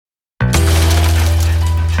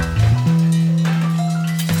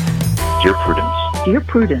Dear Prudence. Dear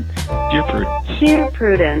Prudence. Dear Prudence. Dear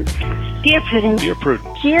Prudence. Dear Prudence. Dear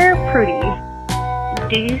Prudence. Dear Prudy.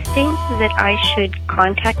 Do you think that I should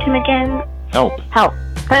contact him again? Help. Help.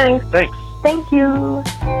 Thanks. Thanks. Thank you.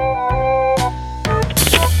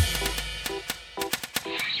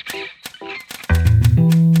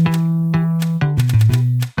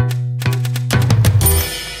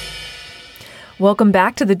 Welcome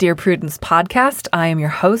back to the Dear Prudence podcast. I am your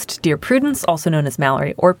host, Dear Prudence, also known as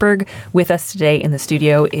Mallory Ortberg. With us today in the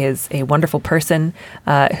studio is a wonderful person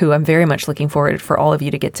who I'm very much looking forward for all of you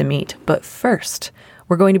to get to meet. But first,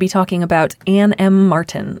 we're going to be talking about Anne M.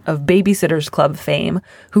 Martin of Babysitters Club fame,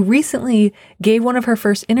 who recently gave one of her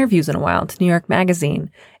first interviews in a while to New York Magazine.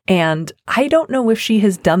 And I don't know if she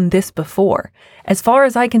has done this before. As far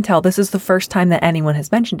as I can tell, this is the first time that anyone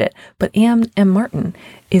has mentioned it. But Anne M. Martin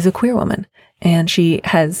is a queer woman. And she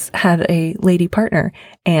has had a lady partner,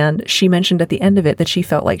 and she mentioned at the end of it that she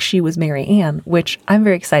felt like she was Mary Ann, which I'm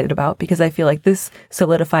very excited about because I feel like this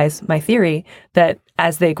solidifies my theory that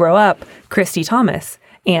as they grow up, Christy Thomas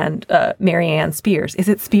and Mary Ann Spears. Is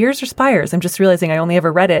it Spears or Spires? I'm just realizing I only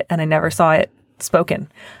ever read it and I never saw it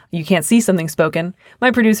spoken. You can't see something spoken.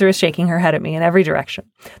 My producer is shaking her head at me in every direction.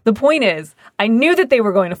 The point is, I knew that they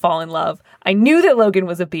were going to fall in love. I knew that Logan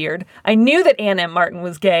was a beard. I knew that Anne M. Martin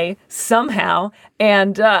was gay somehow.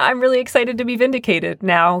 And I'm really excited to be vindicated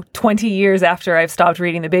now, 20 years after I've stopped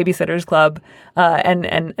reading the Babysitters Club.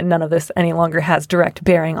 And none of this any longer has direct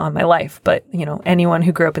bearing on my life. But, you know, anyone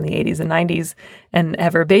who grew up in the 80s and 90s and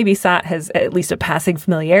ever babysat has at least a passing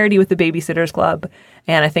familiarity with the Babysitters Club.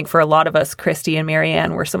 And I think for a lot of us, Christy and Mary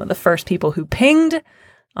Ann were some of the first people who pinged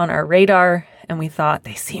on our radar, and we thought,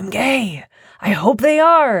 they seem gay. I hope they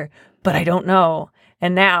are, but I don't know.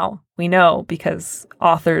 And now we know because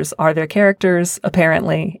authors are their characters,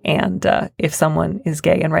 apparently, and if someone is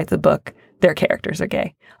gay and writes a book, their characters are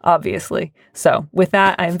gay, obviously. So with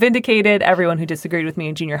that, I'm vindicated. Everyone who disagreed with me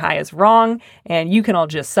in junior high is wrong, and you can all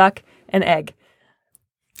just suck an egg.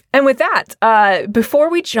 And with that, before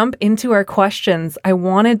we jump into our questions, I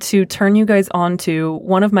wanted to turn you guys on to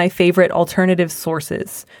one of my favorite alternative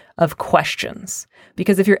sources of questions.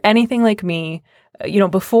 Because if you're anything like me, you know,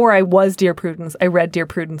 before I was Dear Prudence, I read Dear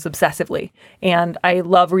Prudence obsessively. And I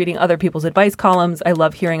love reading other people's advice columns. I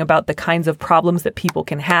love hearing about the kinds of problems that people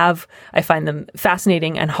can have. I find them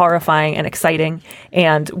fascinating and horrifying and exciting.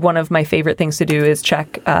 And one of my favorite things to do is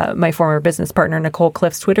check my former business partner, Nicole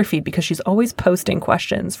Cliff's Twitter feed, because she's always posting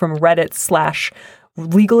questions from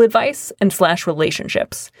Reddit/legal advice and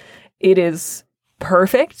 /relationships. It is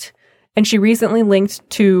perfect. And she recently linked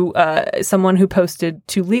to someone who posted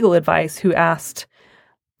to legal advice who asked,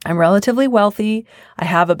 I'm relatively wealthy. I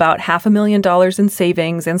have about $500,000 in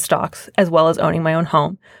savings and stocks, as well as owning my own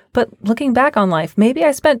home. But looking back on life, maybe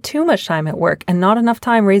I spent too much time at work and not enough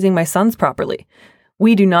time raising my sons properly.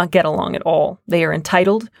 We do not get along at all. They are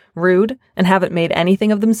entitled, rude, and haven't made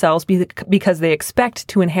anything of themselves because they expect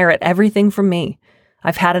to inherit everything from me.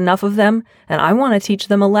 I've had enough of them, and I want to teach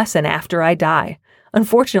them a lesson after I die.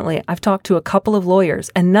 Unfortunately, I've talked to a couple of lawyers,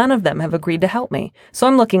 and none of them have agreed to help me, so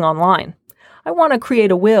I'm looking online. I want to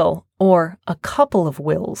create a will, or a couple of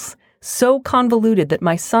wills, so convoluted that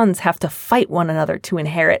my sons have to fight one another to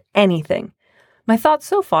inherit anything. My thoughts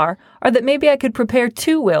so far are that maybe I could prepare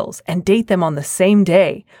 2 wills and date them on the same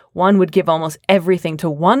day. One would give almost everything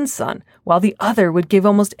to one son, while the other would give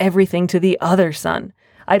almost everything to the other son.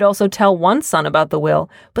 I'd also tell one son about the will,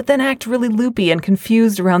 but then act really loopy and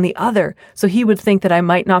confused around the other, so he would think that I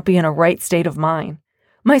might not be in a right state of mind.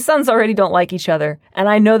 My sons already don't like each other, and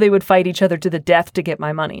I know they would fight each other to the death to get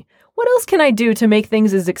my money. What else can I do to make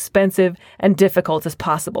things as expensive and difficult as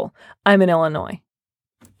possible? I'm in Illinois.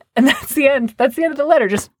 And that's the end. That's the end of the letter.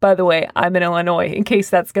 Just, by the way, I'm in Illinois, in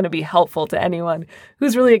case that's going to be helpful to anyone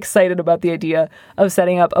who's really excited about the idea of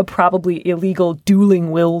setting up a probably illegal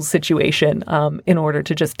dueling wills situation in order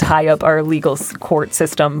to just tie up our legal court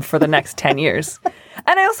system for the next 10 years.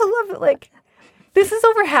 And I also love that, like, this is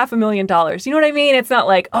over $500,000. You know what I mean? It's not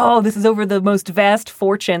like, oh, this is over the most vast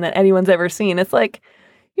fortune that anyone's ever seen. It's like,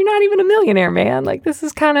 you're not even a millionaire, man. Like, this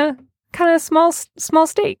is kind of small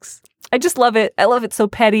stakes. I just love it. I love it so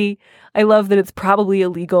petty. I love that it's probably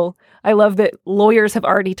illegal. I love that lawyers have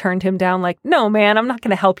already turned him down. Like, no, man, I'm not going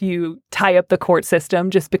to help you tie up the court system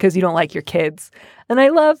just because you don't like your kids. And I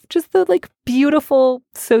love just the like beautiful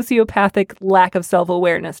sociopathic lack of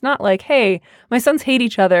self-awareness. Not like, hey, my sons hate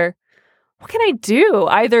each other. What can I do?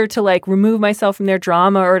 Either to like remove myself from their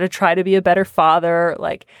drama or to try to be a better father.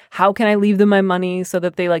 Like, how can I leave them my money so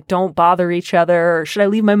that they like don't bother each other? Or should I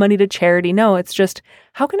leave my money to charity? No, it's just,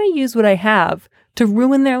 how can I use what I have to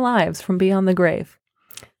ruin their lives from beyond the grave?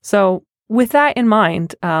 So with that in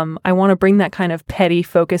mind, I want to bring that kind of petty,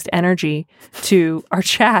 focused energy to our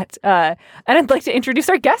chat. And I'd like to introduce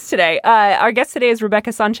our guest today. Our guest today is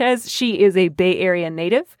Rebecca Sanchez. She is a Bay Area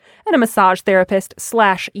native and a massage therapist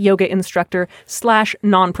 / yoga instructor /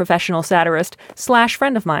 non-professional satirist /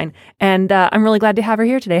 friend of mine. And I'm really glad to have her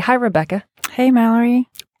here today. Hi, Rebecca. Hey, Mallory.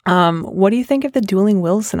 What do you think of the dueling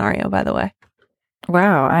wills scenario, by the way?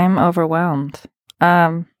 Wow, I'm overwhelmed.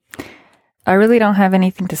 I really don't have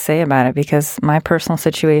anything to say about it because my personal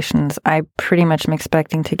situations, I pretty much am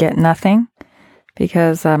expecting to get nothing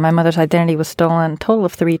because my mother's identity was stolen a total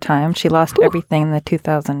of 3 times. She lost everything in the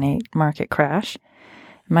 2008 market crash.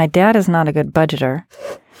 My dad is not a good budgeter.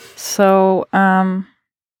 So,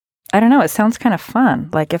 I don't know. It sounds kind of fun.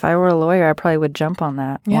 Like if I were a lawyer, I probably would jump on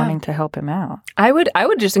that, wanting to help him out. I would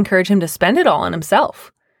just encourage him to spend it all on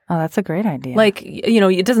himself. Oh, that's a great idea. Like,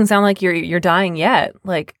 it doesn't sound like you're dying yet.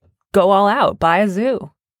 Like, go all out, buy a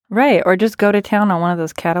zoo. Right. Or just go to town on one of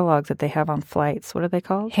those catalogs that they have on flights. What are they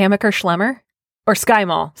called? Hammock or Schlemmer? Or Sky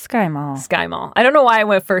Mall? Sky Mall. Sky Mall. I don't know why I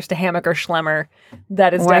went first to Hammock or Schlemmer.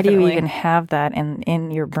 That is Why definitely... do you even have that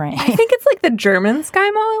in your brain? I think it's like the German Sky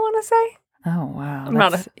Mall, I want to say. Oh, wow.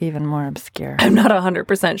 That's even more obscure. I'm not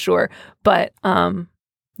 100% sure. But,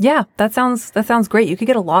 yeah, that sounds great. You could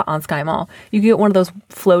get a lot on Sky Mall. You could get one of those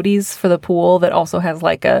floaties for the pool that also has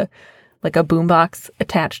like a boombox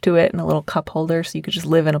attached to it and a little cup holder, so you could just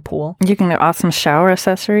live in a pool. You can get awesome shower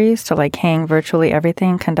accessories to like hang virtually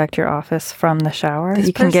everything, conduct your office from the shower.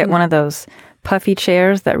 You can get one of those puffy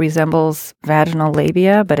chairs that resembles vaginal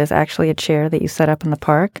labia, but is actually a chair that you set up in the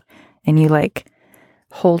park, and you like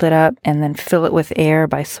hold it up and then fill it with air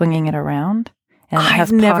by swinging it around. And it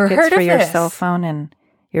has pockets for your cell phone and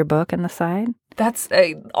your book on the side. That's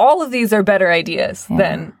all of these are better ideas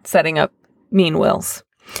than setting up mean wills.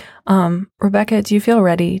 Rebecca, do you feel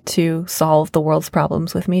ready to solve the world's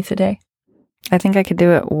problems with me today? I think I could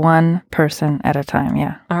do it one person at a time,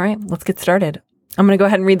 yeah. All right, let's get started. I'm going to go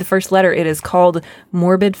ahead and read the first letter. It is called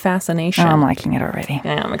Morbid Fascination. Oh, I'm liking it already.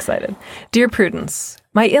 Yeah, I'm excited. Dear Prudence,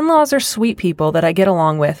 my in-laws are sweet people that I get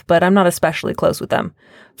along with, but I'm not especially close with them.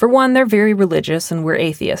 For one, they're very religious and we're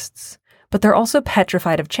atheists. But they're also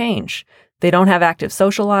petrified of change. They don't have active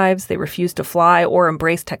social lives, they refuse to fly or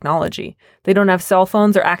embrace technology. They don't have cell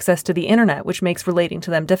phones or access to the internet, which makes relating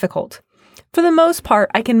to them difficult. For the most part,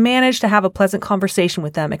 I can manage to have a pleasant conversation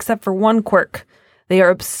with them, except for one quirk. They are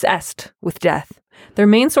obsessed with death. Their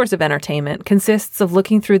main source of entertainment consists of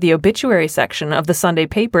looking through the obituary section of the Sunday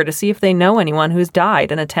paper to see if they know anyone who's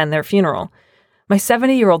died and attend their funeral. My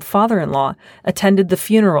 70-year-old father-in-law attended the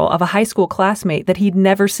funeral of a high school classmate that he'd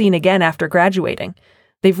never seen again after graduating.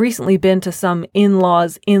 They've recently been to some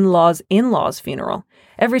in-laws' funeral.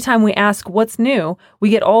 Every time we ask what's new, we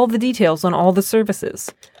get all the details on all the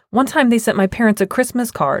services. One time they sent my parents a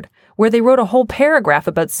Christmas card where they wrote a whole paragraph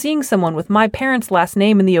about seeing someone with my parents' last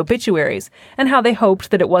name in the obituaries and how they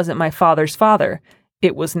hoped that it wasn't my father's father.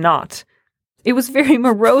 It was not. It was very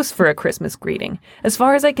morose for a Christmas greeting. As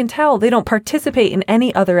far as I can tell, they don't participate in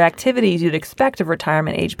any other activities you'd expect of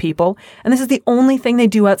retirement-age people, and this is the only thing they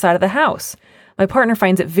do outside of the house. My partner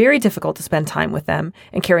finds it very difficult to spend time with them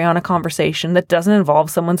and carry on a conversation that doesn't involve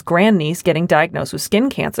someone's grandniece getting diagnosed with skin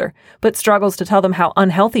cancer, but struggles to tell them how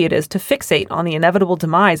unhealthy it is to fixate on the inevitable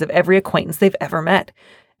demise of every acquaintance they've ever met.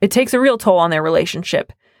 It takes a real toll on their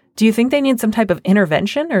relationship. Do you think they need some type of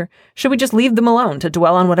intervention, or should we just leave them alone to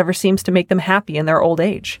dwell on whatever seems to make them happy in their old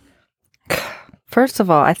age? First of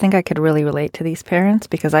all, I think I could really relate to these parents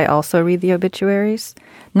because I also read the obituaries.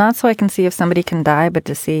 Not so I can see if somebody can die, but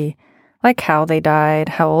to see like how they died,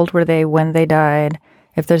 how old were they when they died,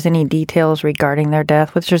 if there's any details regarding their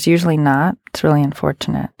death, which there's usually not. It's really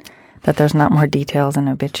unfortunate that there's not more details in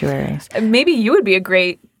obituaries. Maybe you would be a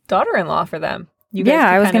great daughter-in-law for them.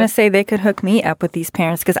 I was going to say they could hook me up with these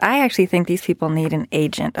parents because I actually think these people need an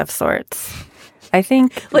agent of sorts. I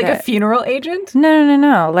think like a funeral agent?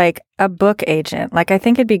 No. Like a book agent. Like I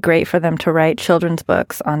think it'd be great for them to write children's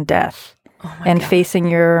books on death and facing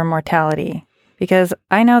your mortality. Because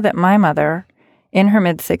I know that my mother, in her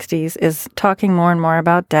mid-60s, is talking more and more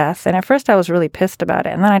about death. And at first I was really pissed about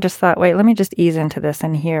it. And then I just thought, wait, let me just ease into this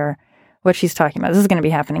and hear what she's talking about. This is going to be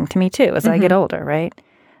happening to me too as I get older, right?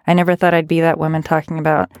 I never thought I'd be that woman talking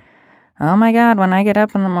about, oh my God, when I get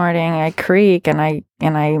up in the morning, I creak and I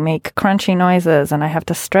make crunchy noises and I have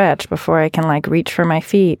to stretch before I can like reach for my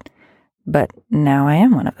feet. But now I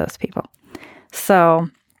am one of those people. So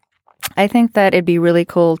I think that it'd be really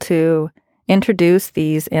cool to introduce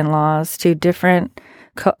these in-laws to different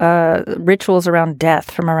rituals around death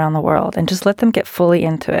from around the world and just let them get fully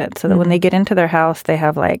into it so that when they get into their house, they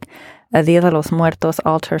have like a Dia de los Muertos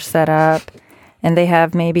altar set up and they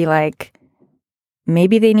have maybe like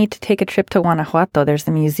maybe they need to take a trip to Guanajuato. There's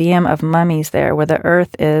the Museum of Mummies there where the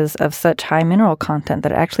earth is of such high mineral content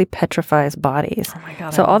that it actually petrifies bodies. Oh my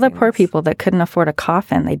God, so all the poor people that couldn't afford a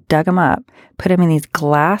coffin, they dug them up, put them in these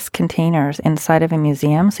glass containers inside of a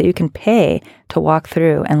museum so you can pay to walk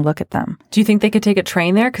through and look at them. Do you think they could take a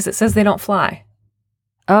train there? Because it says they don't fly.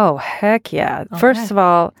 Oh, heck yeah. Okay. First of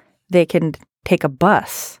all, they can take a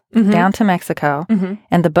bus down to Mexico,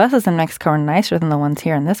 and the buses in Mexico are nicer than the ones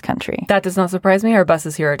here in this country. That does not surprise me. Our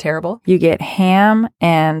buses here are terrible. You get ham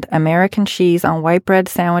and American cheese on white bread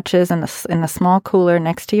sandwiches in a small cooler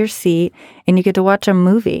next to your seat, and you get to watch a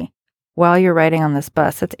movie while you're riding on this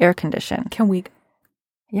bus. It's air conditioned. Can we?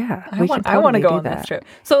 Yeah, I want to go on this trip.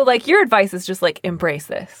 So, like, your advice is just like embrace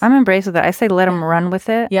this. I'm embraced with it. I say let them run with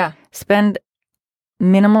it. Yeah. Spend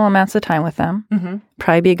minimal amounts of time with them.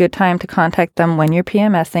 Probably be a good time to contact them when you're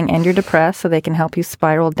PMSing and you're depressed so they can help you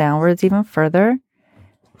spiral downwards even further.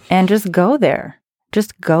 And just go there.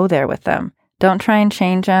 Just go there with them. Don't try and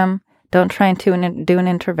change them. Don't try and do an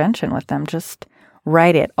intervention with them. Just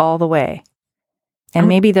write it all the way. And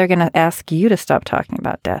maybe they're going to ask you to stop talking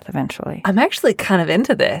about death eventually. I'm actually kind of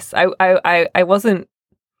into this. I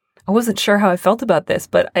wasn't sure how I felt about this,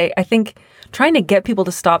 but I think trying to get people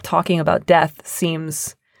to stop talking about death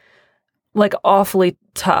seems like awfully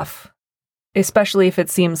tough, especially if it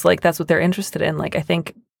seems like that's what they're interested in. Like, I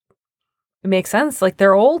think it makes sense. Like,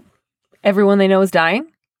 they're old. Everyone they know is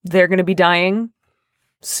dying. They're going to be dying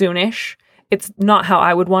soonish. It's not how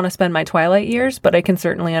I would want to spend my twilight years, but I can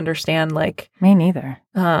certainly understand, like... Me neither.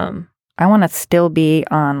 I want to still be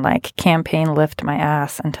on, like, campaign lift my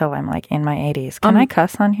ass until I'm, like, in my 80s. Can I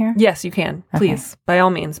cuss on here? Yes, you can. Please, by all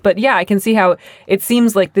means. But yeah, I can see how it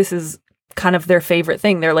seems like this is kind of their favorite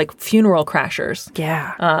thing. They're like funeral crashers.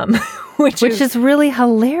 Yeah. Which is really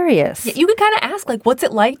hilarious. You could kind of ask, like, what's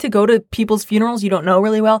it like to go to people's funerals you don't know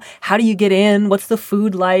really well? How do you get in? What's the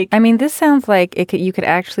food like? I mean, this sounds like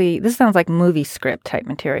this sounds like movie script type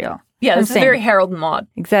material. Yeah, this is very Harold and Maude.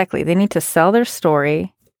 Exactly. They need to sell their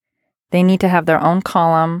story. They need to have their own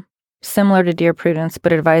column, similar to Dear Prudence,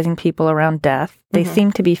 but advising people around death. They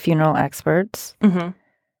seem to be funeral experts.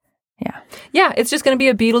 Yeah. Yeah, it's just going to be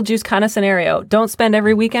a Beetlejuice kind of scenario. Don't spend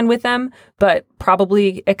every weekend with them, but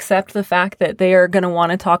probably accept the fact that they are going to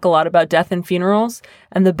want to talk a lot about death and funerals.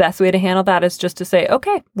 And the best way to handle that is just to say,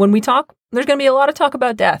 okay, when we talk, there's going to be a lot of talk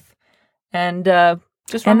about death. And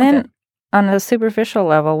just run with it. On a superficial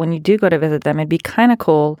level, when you do go to visit them, it'd be kind of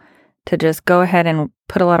cool to just go ahead and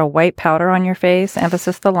put a lot of white powder on your face,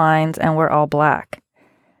 emphasis the lines, and we're all black.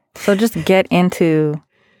 So just get into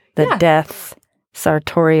the death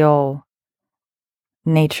sartorial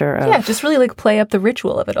nature of... Yeah, just really like play up the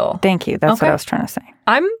ritual of it all. Thank you. That's what I was trying to say.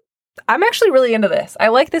 I'm actually really into this. I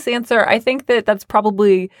like this answer. I think that that's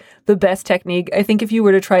probably the best technique. I think if you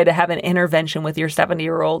were to try to have an intervention with your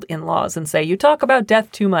 70-year-old in-laws and say, you talk about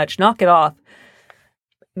death too much, knock it off,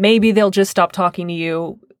 maybe they'll just stop talking to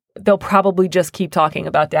you. They'll probably just keep talking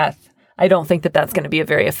about death. I don't think that that's going to be a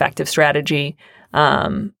very effective strategy.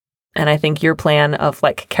 And I think your plan of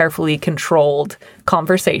like carefully controlled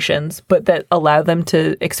conversations, but that allow them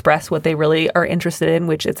to express what they really are interested in,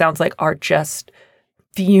 which it sounds like are just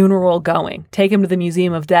funeral going. Take them to the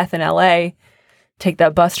Museum of Death in LA. Take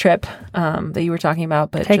that bus trip that you were talking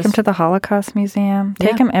about. But take them to the Holocaust Museum.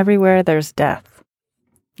 Take them everywhere there's death.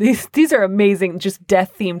 These are amazing, just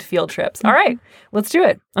death-themed field trips. All right, let's do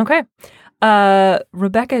it. Okay.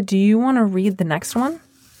 Rebecca, do you want to read the next one?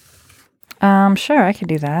 Sure, I can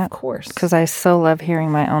do that. Of course. Because I so love hearing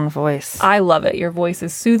my own voice. I love it. Your voice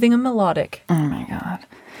is soothing and melodic. Oh, my God.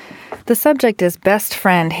 The subject is Best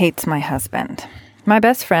Friend Hates My Husband. My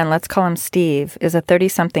best friend, let's call him Steve, is a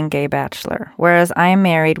 30-something gay bachelor, whereas I am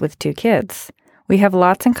married with 2 kids. We have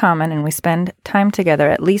lots in common, and we spend time together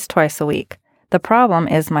at least twice a week. The problem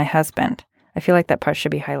is my husband. I feel like that part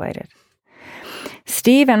should be highlighted.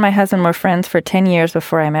 Steve and my husband were friends for 10 years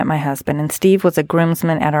before I met my husband, and Steve was a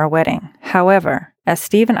groomsman at our wedding. However, as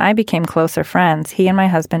Steve and I became closer friends, he and my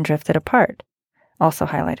husband drifted apart. Also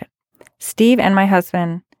highlighted. Steve and my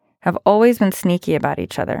husband have always been snarky about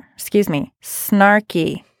each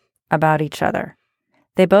other.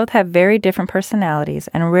 They both have very different personalities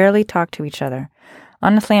and rarely talk to each other.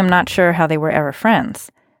 Honestly, I'm not sure how they were ever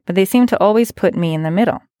friends, but they seem to always put me in the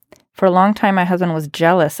middle. For a long time, my husband was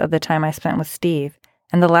jealous of the time I spent with Steve,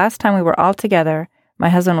 and the last time we were all together, my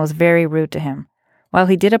husband was very rude to him. While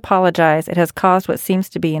he did apologize, it has caused what seems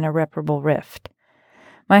to be an irreparable rift.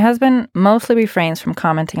 My husband mostly refrains from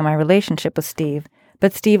commenting on my relationship with Steve,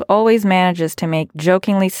 but Steve always manages to make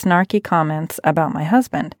jokingly snarky comments about my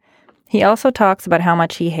husband. He also talks about how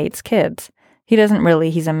much he hates kids. He doesn't really,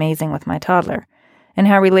 he's amazing with my toddler. and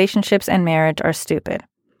how relationships and marriage are stupid.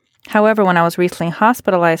 However, when I was recently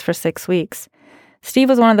hospitalized for 6 weeks, Steve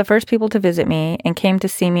was one of the first people to visit me and came to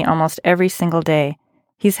see me almost every single day.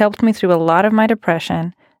 He's helped me through a lot of my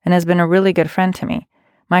depression and has been a really good friend to me.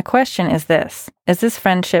 My question is this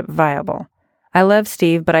friendship viable? I love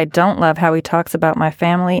Steve, but I don't love how he talks about my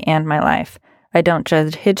family and my life. I don't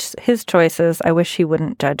judge his choices. I wish he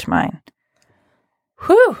wouldn't judge mine.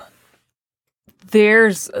 Whew.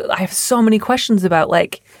 I have so many questions about,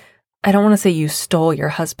 like, I don't want to say you stole your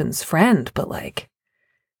husband's friend, but, like,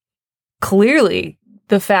 clearly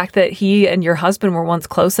the fact that he and your husband were once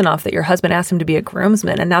close enough that your husband asked him to be a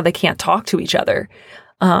groomsman and now they can't talk to each other.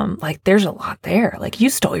 Like, there's a lot there. Like, you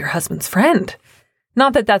stole your husband's friend.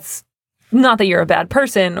 Not that you're a bad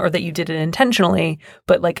person or that you did it intentionally,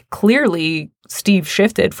 but, like, clearly Steve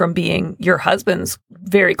shifted from being your husband's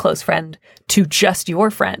very close friend to just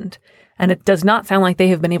your friend. And it does not sound like they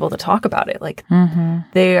have been able to talk about it. Like,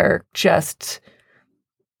 they are just,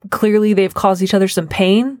 clearly they've caused each other some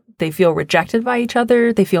pain. They feel rejected by each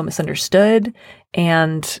other. They feel misunderstood.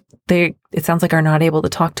 And it sounds like, are not able to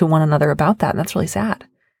talk to one another about that. And that's really sad.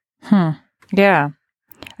 Yeah.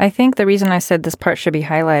 I think the reason I said this part should be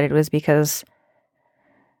highlighted was because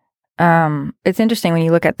it's interesting when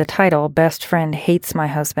you look at the title, Best Friend Hates My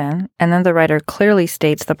Husband, and then the writer clearly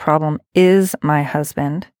states the problem is my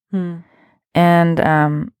husband, and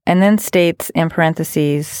then states in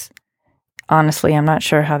parentheses, honestly, I'm not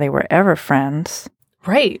sure how they were ever friends.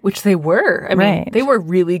 Right, which they were. I mean, they were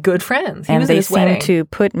really good friends. And they seem to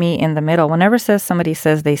put me in the middle. Whenever somebody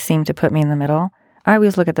says they seem to put me in the middle, I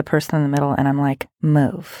always look at the person in the middle and I'm like,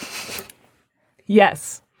 move.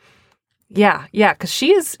 Yes. Yeah, because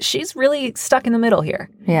she's really stuck in the middle here.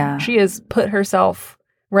 Yeah. She has put herself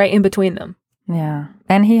right in between them. Yeah.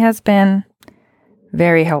 And he has been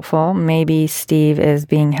very helpful. Maybe Steve is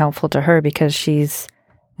being helpful to her because she's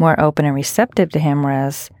more open and receptive to him,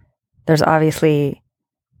 whereas there's obviously,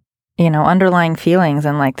 underlying feelings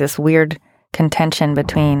and, like, this weird contention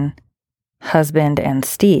between husband and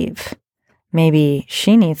Steve. Maybe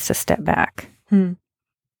she needs to step back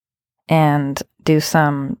and do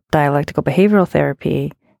some dialectical behavioral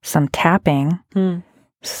therapy, some tapping,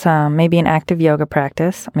 maybe an active yoga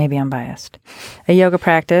practice. Maybe I'm biased. A yoga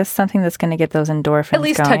practice, something that's going to get those endorphins At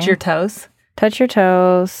least going. touch your toes. Touch your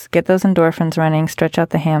toes, get those endorphins running, stretch out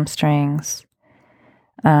the hamstrings.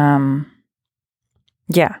 Yeah.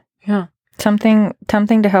 Something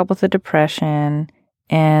to help with the depression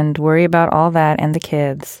and worry about all that and the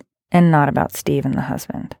kids and not about Steve and the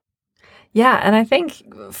husband. Yeah. And I think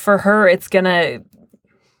for her, it's going to,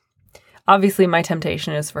 obviously my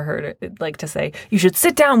temptation is for her to say, you should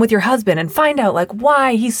sit down with your husband and find out, like,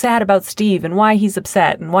 why he's sad about Steve and why he's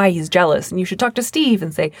upset and why he's jealous. And you should talk to Steve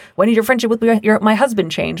and say, when did your friendship with my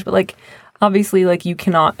husband change? But, like, obviously, like, you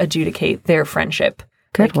cannot adjudicate their friendship.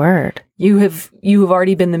 Good word. You have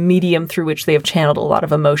already been the medium through which they have channeled a lot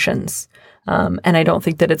of emotions. And I don't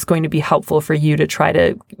think that it's going to be helpful for you to try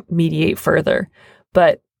to mediate further.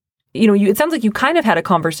 But, it sounds like you kind of had a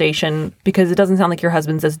conversation because it doesn't sound like your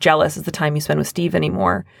husband's as jealous as the time you spend with Steve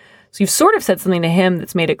anymore. So you've sort of said something to him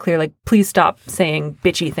that's made it clear, like, please stop saying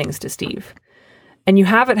bitchy things to Steve. And you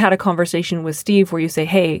haven't had a conversation with Steve where you say,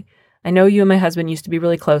 hey, I know you and my husband used to be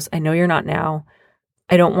really close. I know you're not now.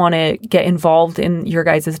 I don't want to get involved in your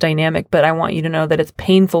guys' dynamic, but I want you to know that it's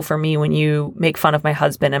painful for me when you make fun of my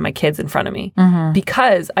husband and my kids in front of me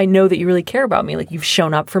because I know that you really care about me. Like, you've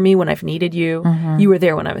shown up for me when I've needed you. You were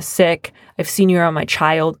there when I was sick. I've seen you around my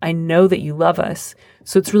child. I know that you love us.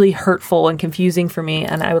 So it's really hurtful and confusing for me.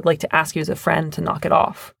 And I would like to ask you as a friend to knock it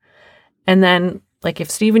off. And then, like,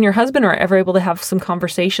 if Steve and your husband are ever able to have some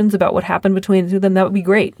conversations about what happened between the two of them, that would be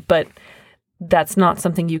great. But that's not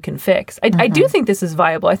something you can fix. I do think this is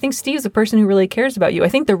viable. I think Steve's a person who really cares about you. I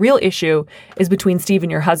think the real issue is between Steve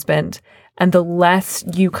and your husband. And the less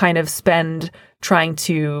you kind of spend trying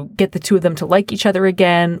to get the two of them to like each other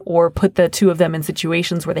again or put the two of them in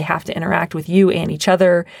situations where they have to interact with you and each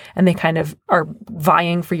other and they kind of are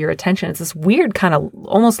vying for your attention. It's this weird kind of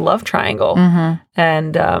almost love triangle.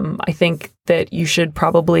 And I think that you should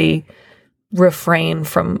probably refrain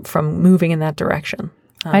from moving in that direction.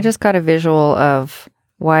 I just got a visual of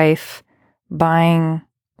wife buying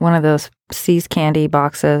one of those See's candy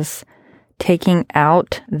boxes, taking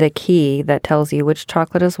out the key that tells you which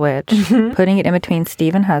chocolate is which, putting it in between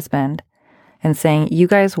Steve and husband, and saying, you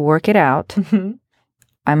guys work it out.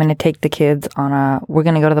 I'm going to take the kids we're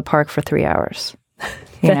going to go to the park for 3 hours,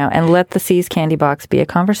 and let the See's candy box be a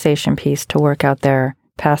conversation piece to work out their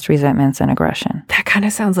past resentments and aggression. That kind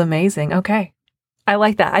of sounds amazing. Okay. I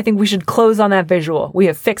like that. I think we should close on that visual. We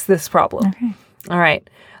have fixed this problem. Okay. All right.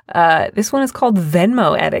 This one is called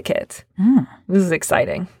Venmo Etiquette. This is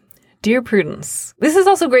exciting. Dear Prudence, this is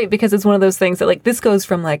also great because it's one of those things that like this goes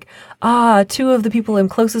from like, two of the people I'm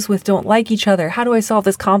closest with don't like each other. How do I solve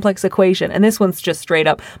this complex equation? And this one's just straight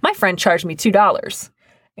up, my friend charged me $2.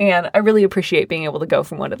 And I really appreciate being able to go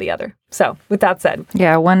from one to the other. So with that said.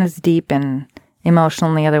 Yeah, one is deep and emotional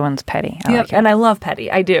and the other one's petty. And I love petty.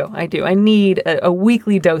 I do. I need a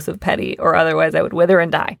weekly dose of petty or otherwise I would wither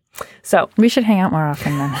and die. So we should hang out more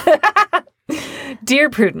often then. Dear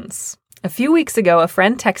Prudence. A few weeks ago, a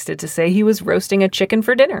friend texted to say he was roasting a chicken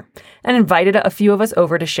for dinner and invited a few of us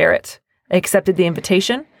over to share it. I accepted the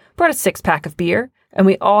invitation, brought a 6-pack of beer, and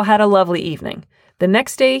we all had a lovely evening. The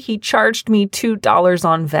next day, he charged me $2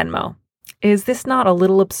 on Venmo. Is this not a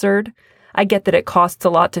little absurd? I get that it costs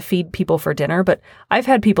a lot to feed people for dinner, but I've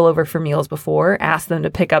had people over for meals before, asked them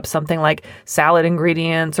to pick up something like salad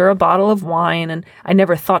ingredients or a bottle of wine, and I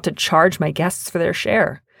never thought to charge my guests for their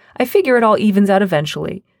share. I figure it all evens out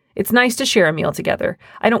eventually. It's nice to share a meal together.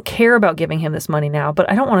 I don't care about giving him this money now,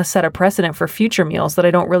 but I don't want to set a precedent for future meals that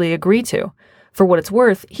I don't really agree to. For what it's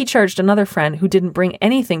worth, he charged another friend who didn't bring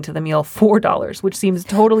anything to the meal $4, which seems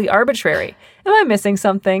totally arbitrary. Am I missing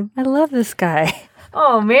something? I love this guy.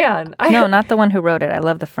 Oh, man. No, not the one who wrote it. I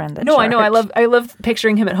love the friend that No, charged. I know. I love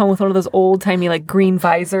picturing him at home with one of those old-timey, like, green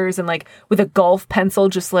visors and, like, with a golf pencil,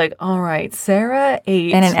 just like, all right, Sarah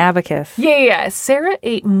ate... And an abacus. Yeah. Sarah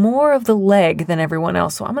ate more of the leg than everyone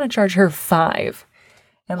else, so I'm going to charge her $5.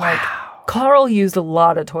 And, like, Carl used a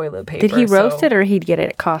lot of toilet paper. Did he roast it or he'd get it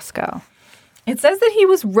at Costco? It says that he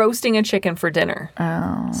was roasting a chicken for dinner.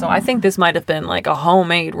 Oh. So I think this might have been like a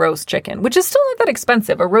homemade roast chicken, which is still not that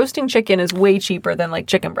expensive. A roasting chicken is way cheaper than like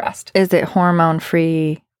chicken breast. Is it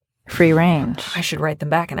hormone-free range? I should write them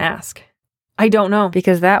back and ask. I don't know.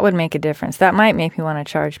 Because that would make a difference. That might make me want to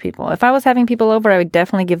charge people. If I was having people over, I would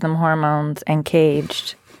definitely give them hormones and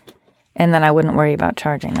caged, and then I wouldn't worry about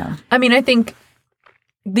charging them. I mean, I think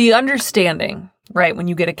the understanding, right, when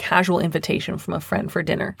you get a casual invitation from a friend for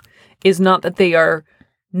dinner is not that they are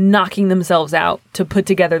knocking themselves out to put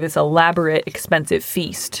together this elaborate, expensive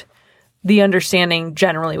feast. The understanding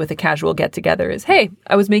generally with a casual get-together is, hey,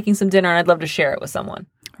 I was making some dinner and I'd love to share it with someone.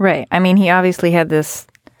 Right. I mean, he obviously had this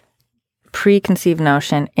preconceived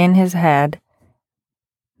notion in his head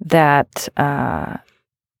that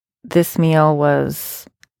this meal was...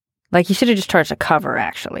 Like, he should have just charged a cover,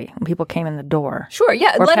 actually, when people came in the door. Sure,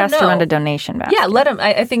 yeah, or let him know. passed around a donation basket. Yeah, let him.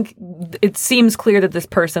 I think it seems clear that this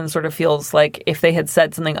person sort of feels like if they had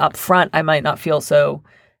said something up front, I might not feel so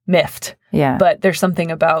miffed. Yeah. But there's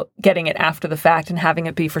something about getting it after the fact and having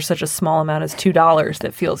it be for such a small amount as $2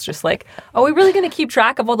 that feels just like, are we really going to keep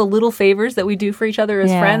track of all the little favors that we do for each other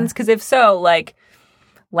as friends? Because if so, like,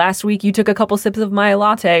 last week you took a couple sips of my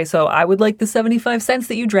latte, so I would like the 75 cents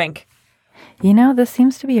that you drank. You know, this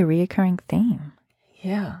seems to be a reoccurring theme.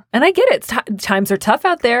 Yeah. And I get it. Times are tough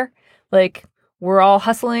out there. Like, we're all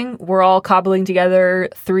hustling. We're all cobbling together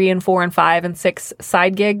 3 and 4 and 5 and 6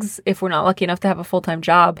 side gigs if we're not lucky enough to have a full-time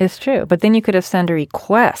job. It's true. But then you could have sent a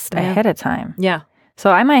request ahead of time. Yeah.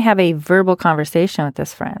 So I might have a verbal conversation with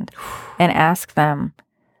this friend and ask them,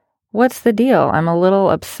 what's the deal? I'm a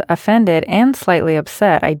little offended and slightly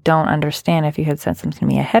upset. I don't understand. If you had sent something to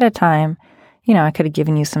me ahead of time, you know, I could have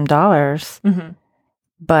given you some dollars. Mm-hmm.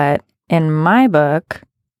 But in my book,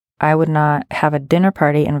 I would not have a dinner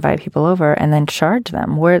party, invite people over, and then charge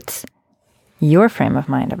them. What's your frame of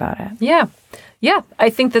mind about it? Yeah. Yeah.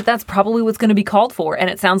 I think that that's probably what's going to be called for.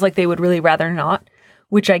 And it sounds like they would really rather not,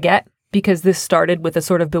 which I get, because this started with a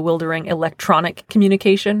sort of bewildering electronic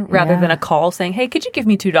communication rather than a call saying, hey, could you give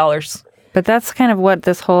me $2? But that's kind of what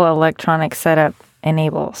this whole electronic setup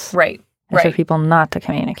enables. Right. For people not to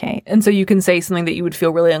communicate. And so you can say something that you would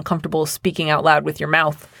feel really uncomfortable speaking out loud with your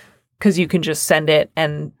mouth because you can just send it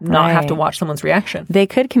and not have to watch someone's reaction. They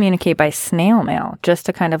could communicate by snail mail just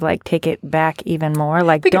to kind of like take it back even more.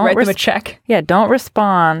 Like, they could write them a check. Yeah, don't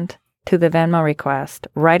respond to the Venmo request.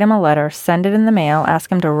 Write them a letter, send it in the mail, ask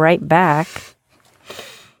them to write back.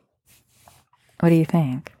 What do you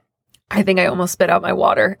think? I think I almost spit out my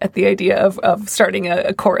water at the idea of starting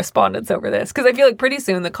a correspondence over this. Because I feel like pretty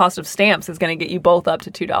soon the cost of stamps is going to get you both up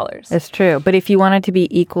to $2. It's true. But if you want it to be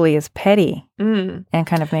equally as petty and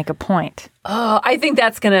kind of make a point. Oh, I think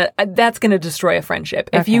that's gonna destroy a friendship.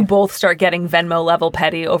 If you both start getting Venmo level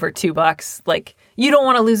petty over $2, like, you don't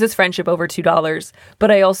want to lose this friendship over $2.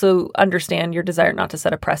 But I also understand your desire not to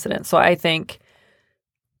set a precedent. So I think...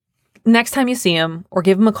 next time you see him or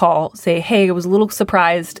give him a call, say, hey, I was a little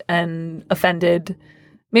surprised and offended.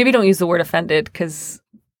 Maybe don't use the word offended because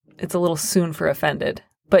it's a little soon for offended.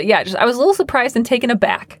 But yeah, I was a little surprised and taken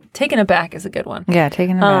aback. Taken aback is a good one. Yeah,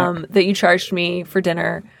 taken aback. That you charged me for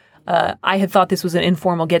dinner. I had thought this was an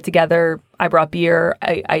informal get-together. I brought beer.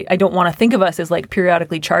 I don't want to think of us as like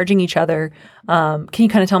periodically charging each other. Can you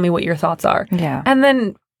kind of tell me what your thoughts are? Yeah. And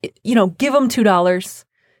then, give them $2.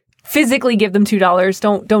 Physically give them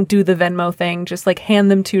 $2. Don't do the Venmo thing. Just like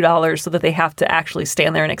hand them $2 so that they have to actually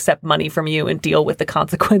stand there and accept money from you and deal with the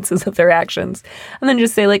consequences of their actions. And then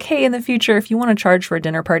just say like, hey, in the future, if you want to charge for a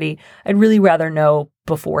dinner party, I'd really rather know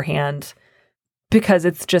beforehand, because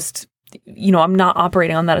it's just, I'm not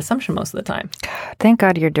operating on that assumption most of the time. Thank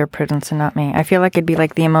God you're Dear Prudence and not me. I feel like it'd be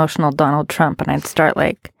like the emotional Donald Trump, and I'd start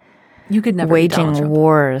like you could never waging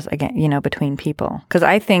wars again, between people. Because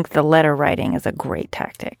I think the letter writing is a great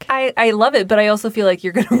tactic. I love it, but I also feel like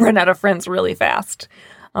you're going to run out of friends really fast.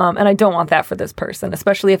 And I don't want that for this person,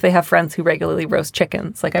 especially if they have friends who regularly roast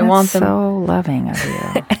chickens. Like, I want them so loving of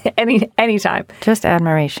you. anytime. Just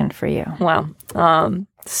admiration for you. Wow.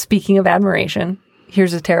 Speaking of admiration,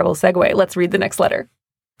 here's a terrible segue. Let's read the next letter.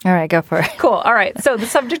 All right, go for it. Cool. All right. So the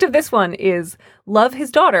subject of this one is love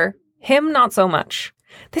his daughter, him not so much.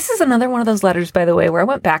 This is another one of those letters, by the way, where I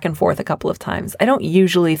went back and forth a couple of times. I don't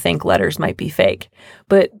usually think letters might be fake,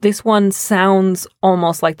 but this one sounds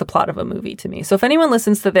almost like the plot of a movie to me. So if anyone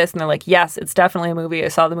listens to this and they're like, yes, it's definitely a movie. I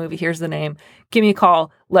saw the movie. Here's the name. Give me a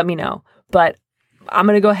call. Let me know. But I'm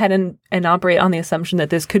going to go ahead and operate on the assumption that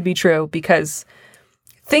this could be true, because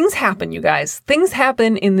things happen, you guys. Things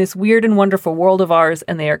happen in this weird and wonderful world of ours,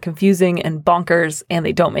 and they are confusing and bonkers, and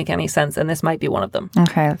they don't make any sense, and this might be one of them.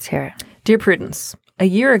 Okay, let's hear it. Dear Prudence, a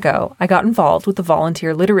year ago, I got involved with the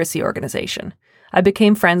volunteer literacy organization. I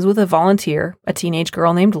became friends with a volunteer, a teenage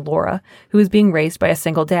girl named Laura, who is being raised by a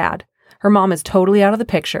single dad. Her mom is totally out of the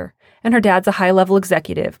picture, and her dad's a high-level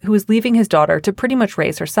executive who is leaving his daughter to pretty much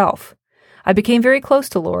raise herself. I became very close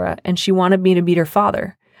to Laura, and she wanted me to meet her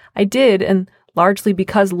father. I did, and largely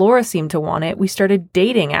because Laura seemed to want it, we started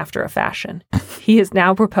dating after a fashion. He has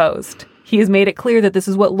now proposed. He has made it clear that this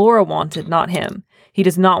is what Laura wanted, not him. He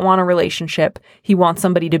does not want a relationship. He wants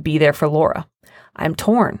somebody to be there for Laura. I'm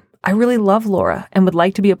torn. I really love Laura and would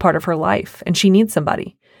like to be a part of her life, and she needs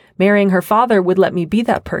somebody. Marrying her father would let me be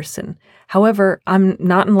that person. However, I'm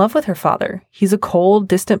not in love with her father. He's a cold,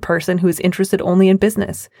 distant person who is interested only in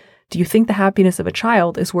business. Do you think the happiness of a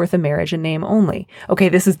child is worth a marriage in name only? Okay,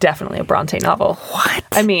 this is definitely a Bronte novel. What?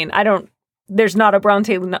 I mean, there's not a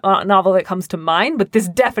Bronte novel that comes to mind, but this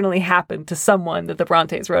definitely happened to someone that the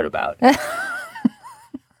Brontes wrote about.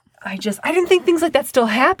 I didn't think things like that still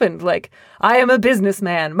happened. Like, I am a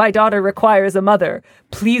businessman. My daughter requires a mother.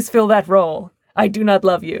 Please fill that role. I do not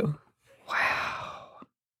love you. Wow.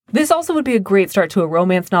 This also would be a great start to a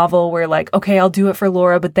romance novel where, like, okay, I'll do it for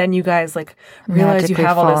Laura, but then you guys, like, realize you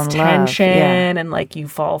have all this tension and, like, you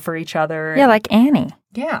fall for each other. Yeah, like Annie.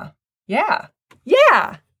 Yeah. Yeah.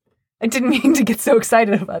 Yeah. I didn't mean to get so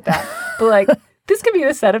excited about that. But, like, this could be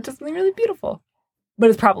the setup to something really beautiful.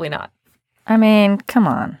 But it's probably not. I mean, come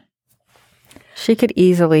on. She could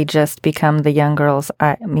easily just become the young girl's,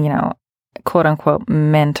 quote unquote,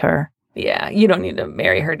 mentor. Yeah, you don't need to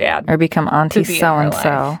marry her dad. Or become auntie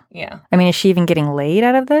so-and-so. Yeah. I mean, is she even getting laid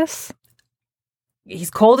out of this? He's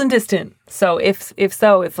cold and distant. So if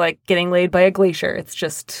so, it's like getting laid by a glacier. It's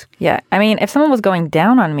just... Yeah. I mean, if someone was going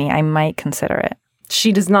down on me, I might consider it.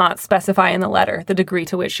 She does not specify in the letter the degree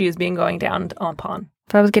to which she is being going down upon.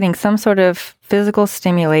 If I was getting some sort of physical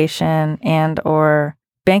stimulation and or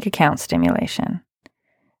bank account stimulation.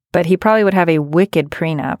 But he probably would have a wicked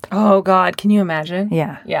prenup. Oh, God. Can you imagine?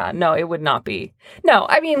 Yeah. Yeah. No, it would not be. No,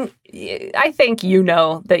 I mean, I think you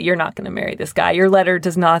know that you're not going to marry this guy. Your letter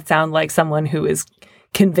does not sound like someone who is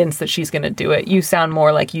convinced that she's going to do it. You sound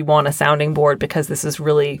more like you want a sounding board because this is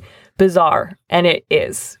really bizarre. And it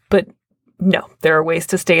is. But no, there are ways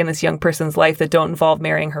to stay in this young person's life that don't involve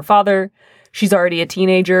marrying her father. She's already a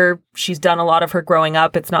teenager. She's done a lot of her growing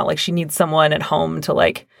up. It's not like she needs someone at home to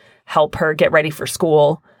like help her get ready for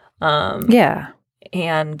school. Yeah.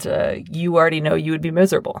 And you already know you would be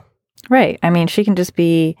miserable. Right. I mean, she can just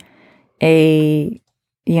be a,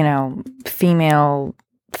 female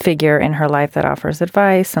figure in her life that offers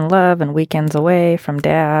advice and love and weekends away from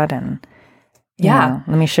dad. And, let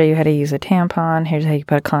me show you how to use a tampon. Here's how you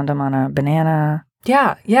put a condom on a banana.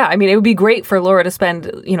 Yeah. Yeah. I mean, it would be great for Laura to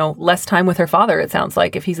spend, less time with her father, it sounds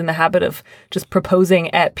like, if he's in the habit of just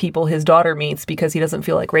proposing at people his daughter meets because he doesn't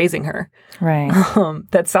feel like raising her. Right.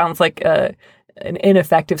 That sounds like an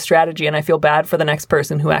ineffective strategy, and I feel bad for the next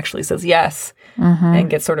person who actually says yes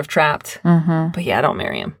and gets sort of trapped. But yeah, don't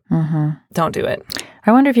marry him. Don't do it.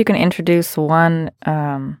 I wonder if you can introduce one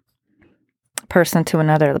person to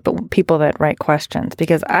another, but people that write questions,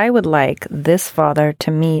 because I would like this father to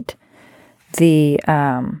meet the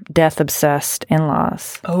death-obsessed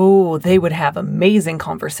in-laws. Oh, they would have amazing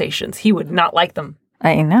conversations. He would not like them.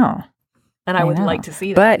 I know. And I would like to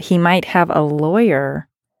see that. But he might have a lawyer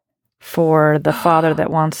for the father that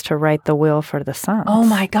wants to write the will for the sons. Oh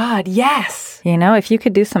my God, yes. You know, if you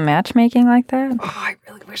could do some matchmaking like that. Oh, I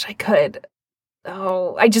really wish I could.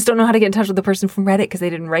 Oh, I just don't know how to get in touch with the person from Reddit because they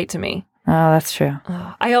didn't write to me. Oh, that's true.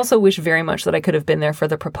 I also wish very much that I could have been there for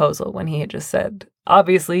the proposal when he had just said,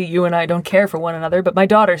 obviously, you and I don't care for one another, but my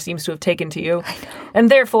daughter seems to have taken to you. And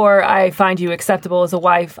therefore, I find you acceptable as a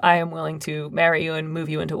wife. I am willing to marry you and move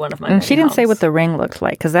you into one of my many she didn't homes. say what the ring looked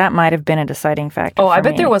like, because that might have been a deciding factor. Oh, I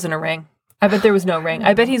bet me. there wasn't a ring. I bet there was no ring.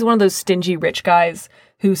 I bet he's one of those stingy rich guys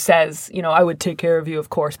who says, you know, I would take care of you, of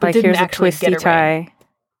course, but like, didn't here's actually a twisty get a tie. ring.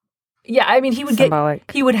 Yeah, I mean, he would Symbolic.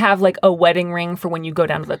 he would have like a wedding ring for when you go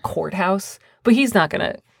down to the courthouse, but he's not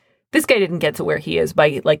gonna. This guy didn't get to where he is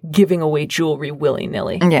by like giving away jewelry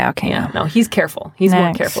willy-nilly. Yeah, okay. Yeah, no, he's careful. He's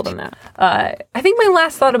more careful than that. I think my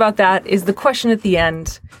last thought about that is the question at the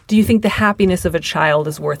end: do you think the happiness of a child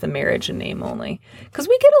is worth a marriage in name only? Because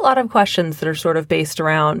we get a lot of questions that are sort of based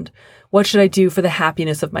around, what should I do for the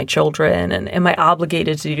happiness of my children? And am I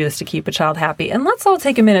obligated to do this to keep a child happy? And let's all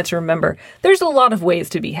take a minute to remember, there's a lot of ways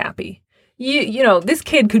to be happy. You know, this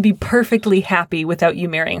kid could be perfectly happy without you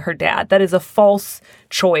marrying her dad. That is a false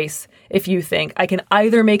choice if you think I can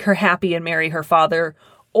either make her happy and marry her father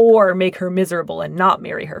or make her miserable and not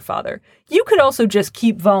marry her father. You could also just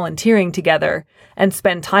keep volunteering together and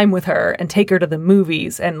spend time with her and take her to the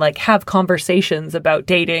movies and like have conversations about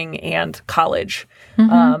dating and college.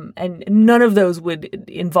 Mm-hmm. And none of those would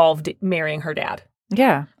involve marrying her dad.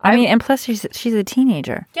 Yeah. I mean, and plus she's a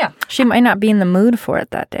teenager. Yeah. She might not be in the mood for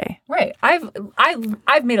it that day. Right.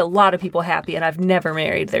 I've made a lot of people happy and I've never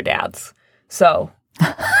married their dads. So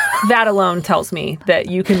that alone tells me that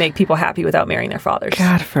you can make people happy without marrying their fathers.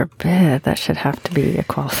 God forbid. That should have to be a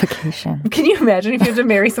qualification. Can you imagine if you have to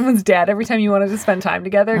marry someone's dad every time you wanted to spend time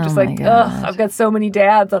together? Oh Just my like, God. ugh, I've got so many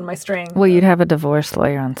dads on my string. Well, you'd have a divorce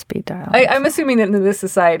lawyer on speed dial. I'm assuming that in this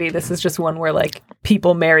society, this is just one where like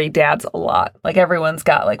people marry dads a lot. Like everyone's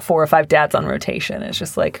got like 4 or 5 dads on rotation. It's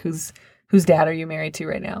just like, whose dad are you married to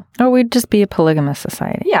right now? Or we'd just be a polygamous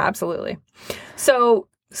society. Yeah, absolutely. So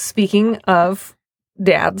speaking of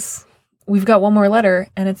dads, we've got one more letter,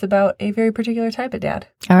 and it's about a very particular type of dad.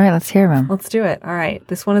 All right, let's hear them. Let's do it. All right.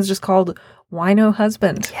 This one is just called Wino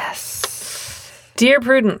Husband. Yes. Dear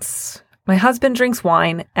Prudence, my husband drinks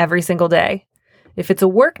wine every single day. If it's a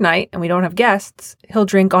work night and we don't have guests, he'll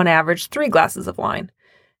drink on average 3 glasses of wine.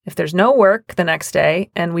 If there's no work the next day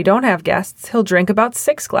and we don't have guests, he'll drink about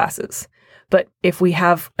 6 glasses. But if we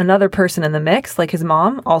have another person in the mix, like his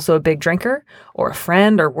mom, also a big drinker, or a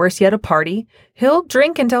friend, or worse yet, a party, he'll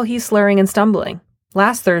drink until he's slurring and stumbling.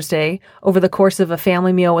 Last Thursday, over the course of a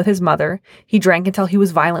family meal with his mother, he drank until he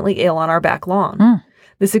was violently ill on our back lawn.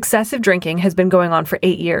 This excessive drinking has been going on for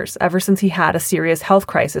 8 years, ever since he had a serious health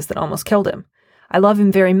crisis that almost killed him. I love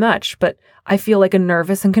him very much, but I feel like a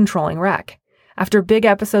nervous and controlling wreck. After big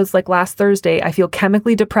episodes like last Thursday, I feel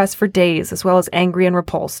chemically depressed for days, as well as angry and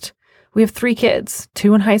repulsed. We have 3 kids,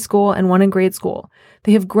 2 in high school and 1 in grade school.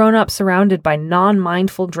 They have grown up surrounded by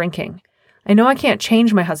non-mindful drinking. I know I can't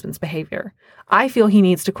change my husband's behavior. I feel he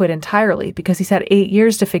needs to quit entirely because he's had 8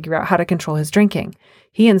 years to figure out how to control his drinking.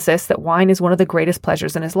 He insists that wine is one of the greatest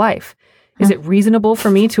pleasures in his life. Is it reasonable for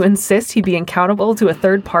me to insist he be accountable to a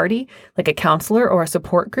third party, like a counselor or a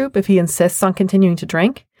support group, if he insists on continuing to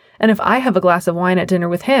drink? And if I have a glass of wine at dinner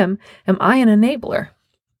with him, am I an enabler?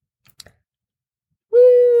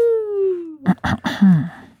 Woo! I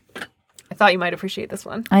thought you might appreciate this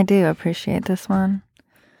one. I do appreciate this one.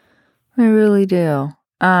 I really do.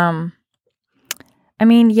 I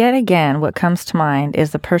mean, yet again, what comes to mind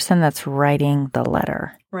is the person that's writing the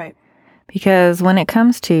letter. Right. Because when it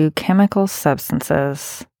comes to chemical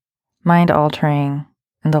substances, mind-altering,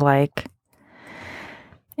 and the like,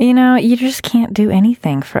 you know, you just can't do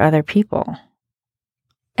anything for other people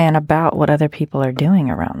and about what other people are doing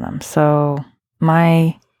around them. So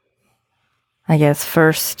my, I guess,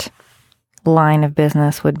 first line of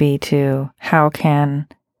business would be to, how can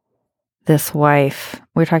this wife,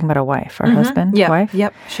 we're talking about a wife, our husband, wife?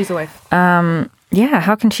 Yep, she's a wife. Yeah,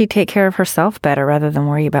 how can she take care of herself better rather than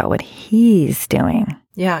worry about what he's doing?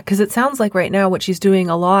 Yeah, because it sounds like right now what she's doing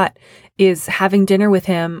a lot is having dinner with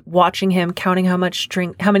him, watching him, counting how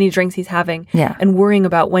many drinks he's having, and worrying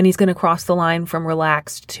about when he's going to cross the line from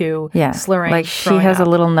relaxed to slurring. Like she has a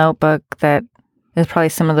little notebook that is probably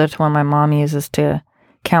similar to one my mom uses to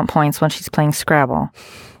count points when she's playing Scrabble.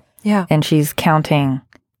 Yeah. And she's counting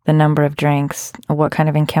the number of drinks, what kind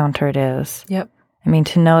of encounter it is. Yep. I mean,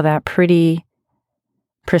 to know that pretty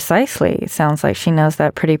precisely, it sounds like she knows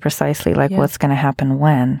that pretty precisely, like what's going to happen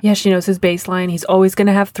when. Yeah, she knows his baseline. He's always going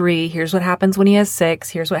to have 3. Here's what happens when he has 6.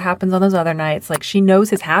 Here's what happens on those other nights. Like, she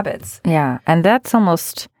knows his habits. Yeah, and that's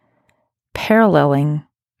almost paralleling,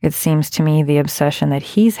 it seems to me, the obsession that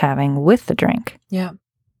he's having with the drink. Yeah.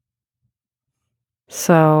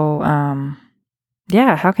 So,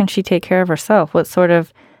 how can she take care of herself? What sort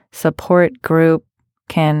of support group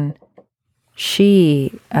can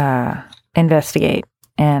she investigate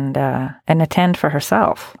and attend for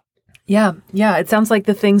herself? Yeah. It sounds like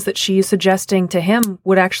the things that she's suggesting to him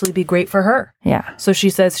would actually be great for her. Yeah. So she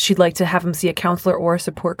says she'd like to have him see a counselor or a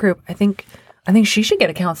support group. I think she should get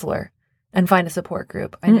a counselor and find a support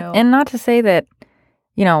group. I know. And not to say that,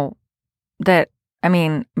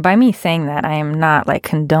 by me saying that, I am not like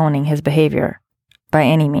condoning his behavior by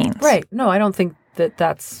any means. Right. No, I don't think that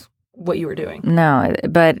that's what you were doing. No,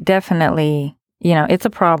 but definitely, it's a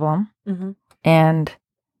problem. Mm-hmm. And,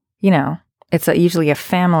 it's usually a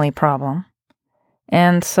family problem.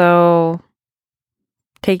 And so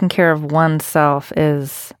taking care of oneself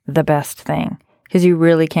is the best thing because you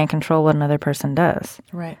really can't control what another person does.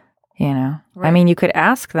 Right. Right. I mean, you could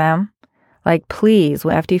ask them, like, please,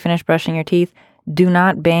 after you finish brushing your teeth, do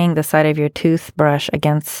not bang the side of your toothbrush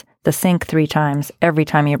against the sink 3 times every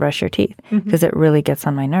time you brush your teeth because it really gets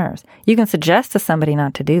on my nerves. You can suggest to somebody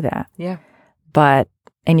not to do that. Yeah.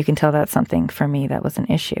 And you can tell that's something for me that was an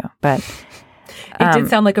issue. But it did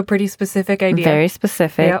sound like a pretty specific idea. Very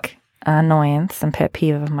specific annoyance and pet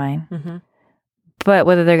peeve of mine. Mm-hmm. But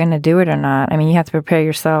whether they're going to do it or not, I mean, you have to prepare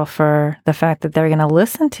yourself for the fact that they're going to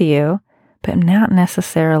listen to you, but not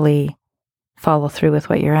necessarily follow through with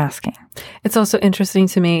what you're asking. It's also interesting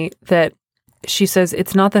to me that she says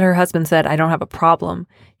it's not that her husband said, I don't have a problem.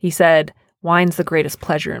 He said, wine's the greatest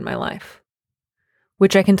pleasure in my life,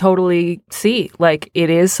 which I can totally see. Like,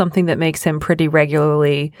 it is something that makes him pretty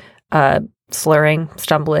regularly slurring,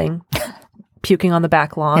 stumbling, puking on the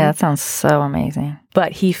back lawn. Yeah, that sounds so amazing.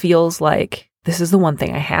 But he feels like this is the one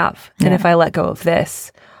thing I have. Yeah. And if I let go of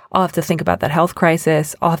this, I'll have to think about that health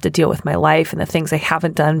crisis. I'll have to deal with my life and the things I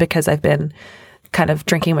haven't done because I've been kind of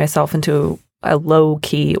drinking myself into a low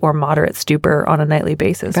key or moderate stupor on a nightly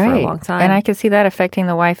basis for a long time. And I could see that affecting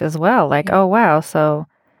the wife as well. Like, oh, wow. So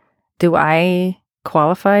do I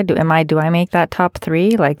qualify? Do I make that top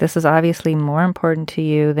 3? Like, this is obviously more important to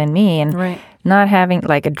you than me. And not having,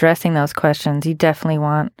 like, addressing those questions, you definitely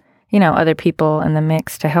want, other people in the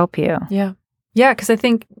mix to help you. Yeah. Yeah, because I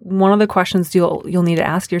think one of the questions you'll need to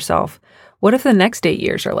ask yourself, what if the next 8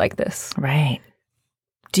 years are like this? Right.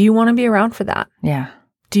 Do you want to be around for that? Yeah.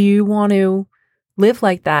 Do you want to live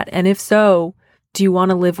like that? And if so, do you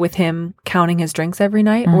want to live with him counting his drinks every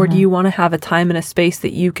night? Or do you want to have a time and a space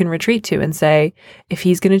that you can retreat to and say, if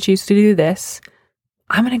he's going to choose to do this,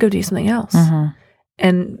 I'm going to go do something else.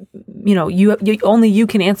 And, only you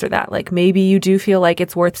can answer that. Like, maybe you do feel like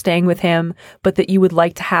it's worth staying with him, but that you would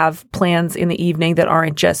like to have plans in the evening that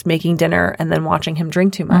aren't just making dinner and then watching him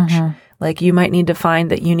drink too much. Like, you might need to find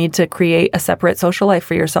that you need to create a separate social life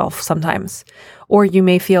for yourself sometimes. Or you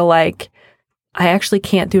may feel like, I actually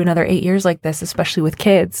can't do another 8 years like this, especially with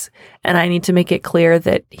kids. And I need to make it clear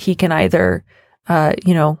that he can either,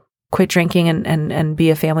 quit drinking and be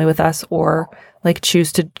a family with us, or like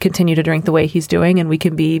choose to continue to drink the way he's doing, and we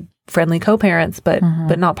can be friendly co-parents, but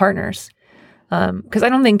not partners. Because I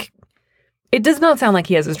don't think, it does not sound like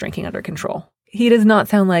he has his drinking under control. He does not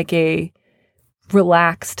sound like a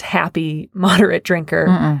relaxed, happy, moderate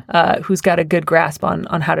drinker who's got a good grasp on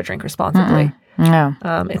how to drink responsibly. No.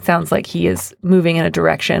 It sounds like he is moving in a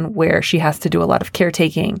direction where she has to do a lot of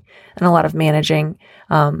caretaking and a lot of managing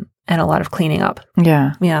and a lot of cleaning up.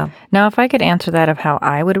 Yeah. Yeah. Now, if I could answer that of how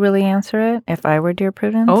I would really answer it, if I were Dear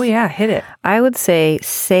Prudence. Oh, yeah. Hit it. I would say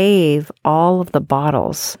save all of the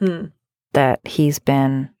bottles that he's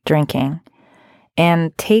been drinking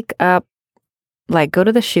and take up, like, go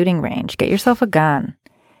to the shooting range, get yourself a gun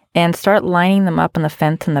and start lining them up on the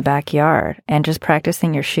fence in the backyard and just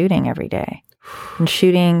practicing your shooting every day and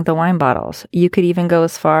shooting the wine bottles. You could even go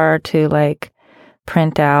as far to, like,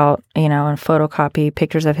 print out, and photocopy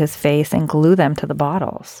pictures of his face and glue them to the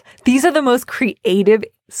bottles. These are the most creative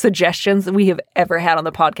suggestions that we have ever had on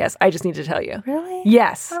the podcast. I just need to tell you. Really?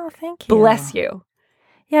 Yes. Oh, thank you. Bless you.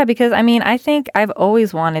 Yeah, because, I think I've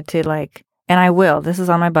always wanted to, like, and I will, this is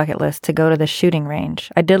on my bucket list, to go to the shooting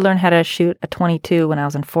range. I did learn how to shoot a .22 when I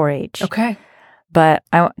was in 4-H. Okay. But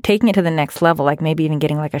taking it to the next level, like maybe even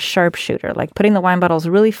getting like a sharpshooter, like putting the wine bottles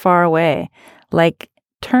really far away, like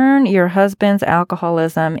turn your husband's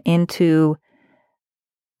alcoholism into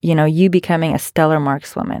you becoming a stellar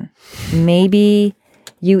markswoman. Maybe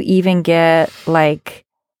you even get like,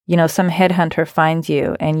 some headhunter finds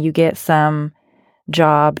you and you get some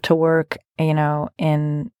job to work,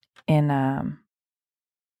 in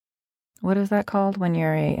what is that called when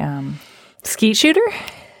you're a skeet shooter?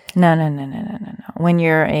 No. When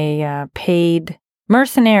you're a paid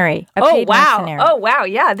mercenary. Oh, wow.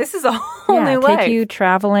 Yeah, this is a whole new life. Take you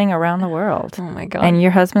traveling around the world. Oh, my God. And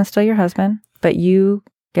your husband's still your husband, but you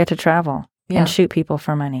get to travel and shoot people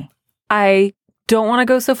for money. I don't want to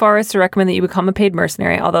go so far as to recommend that you become a paid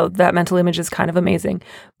mercenary, although that mental image is kind of amazing.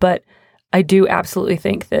 But I do absolutely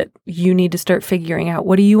think that you need to start figuring out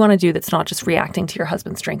what do you want to do that's not just reacting to your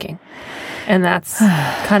husband's drinking. And that's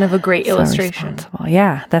kind of a great illustration.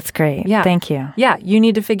 Yeah, that's great. Yeah. Thank you. Yeah, you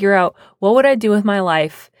need to figure out, what would I do with my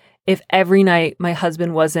life if every night my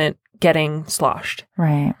husband wasn't getting sloshed?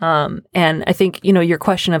 Right. And I think, your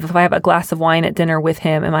question of if I have a glass of wine at dinner with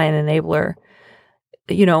him, am I an enabler?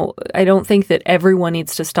 I don't think that everyone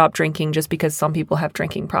needs to stop drinking just because some people have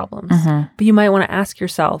drinking problems. Mm-hmm. But you might want to ask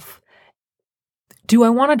yourself, do I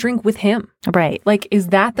want to drink with him? Right. Like, is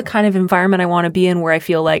that the kind of environment I want to be in where I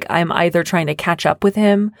feel like I'm either trying to catch up with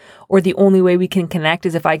him, or the only way we can connect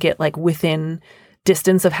is if I get like within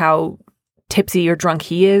distance of how tipsy or drunk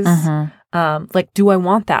he is? Mm-hmm. Like, do I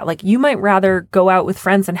want that? Like, you might rather go out with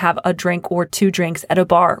friends and have a drink or two drinks at a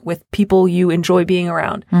bar with people you enjoy being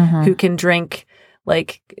around, mm-hmm. who can drink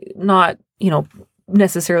like not,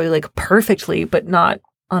 necessarily like perfectly, but not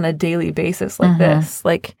on a daily basis like mm-hmm. this.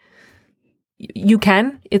 Like, you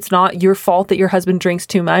can. It's not your fault that your husband drinks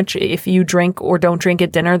too much. If you drink or don't drink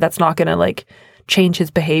at dinner, that's not going to like change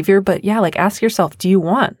his behavior. But yeah, like ask yourself, do you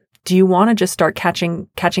want to just start catching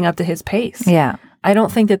up to his pace? Yeah. I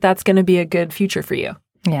don't think that that's going to be a good future for you.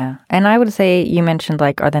 Yeah. And I would say, you mentioned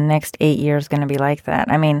like, are the next 8 years going to be like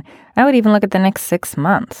that? I mean, I would even look at the next 6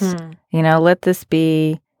 months. Let this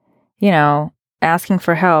be, asking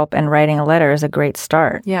for help and writing a letter is a great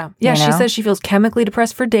start. Yeah. Yeah. She says she feels chemically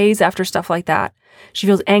depressed for days after stuff like that. She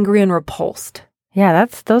feels angry and repulsed. Yeah,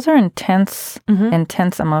 those are intense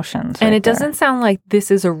emotions. And it doesn't sound like this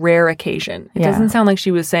is a rare occasion. It doesn't sound like she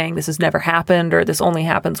was saying this has never happened or this only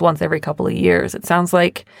happens once every couple of years. It sounds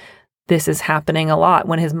like this is happening a lot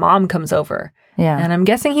when his mom comes over. Yeah. And I'm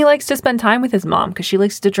guessing he likes to spend time with his mom because she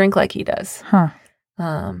likes to drink like he does. Huh.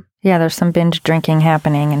 Yeah, there's some binge drinking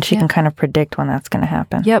happening, and she can kind of predict when that's going to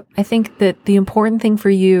happen. Yep. I think that the important thing for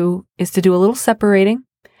you is to do a little separating,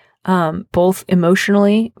 both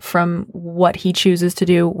emotionally from what he chooses to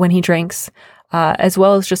do when he drinks, as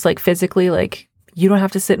well as just like physically, like you don't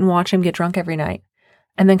have to sit and watch him get drunk every night.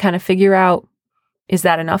 And then kind of figure out, is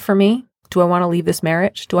that enough for me? Do I want to leave this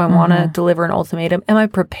marriage? Do I want to deliver an ultimatum? Am I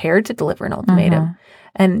prepared to deliver an ultimatum?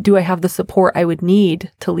 And do I have the support I would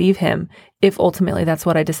need to leave him if ultimately that's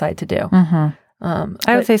what I decide to do? I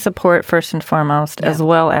would say support first and foremost, as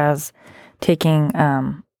well as taking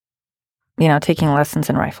lessons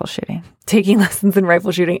in rifle shooting. Taking lessons in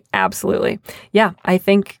rifle shooting, absolutely. Yeah, I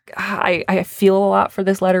think I feel a lot for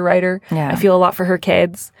this letter writer. Yeah. I feel a lot for her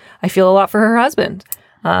kids. I feel a lot for her husband,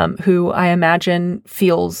 who I imagine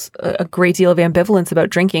feels a great deal of ambivalence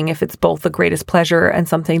about drinking if it's both the greatest pleasure and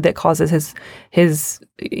something that causes his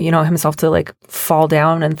himself to like fall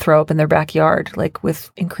down and throw up in their backyard, like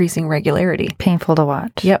with increasing regularity. Painful to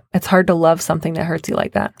watch. Yep. It's hard to love something that hurts you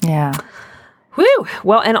like that. Yeah. Whew.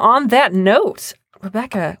 Well, and on that note,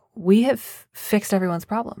 Rebecca, we have fixed everyone's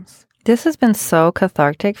problems. This has been so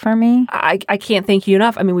cathartic for me. I can't thank you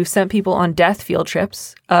enough. I mean, we've sent people on death field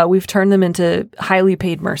trips. We've turned them into highly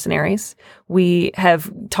paid mercenaries. We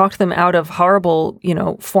have talked them out of horrible,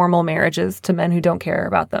 formal marriages to men who don't care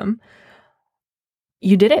about them.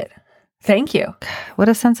 You did it. Thank you. What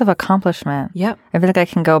a sense of accomplishment. Yep. I feel like I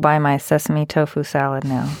can go buy my sesame tofu salad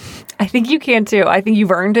now. I think you can too. I think you've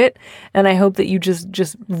earned it, and I hope that you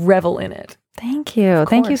just revel in it. Thank you.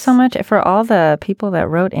 Thank you so much for all the people that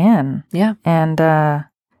wrote in. Yeah. And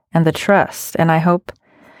the trust. And I hope,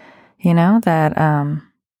 that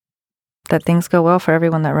things go well for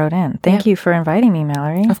everyone that wrote in. Thank you for inviting me,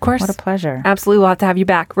 Mallory. Of course. What a pleasure. Absolutely. We'll have to have you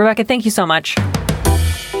back. Rebecca, thank you so much.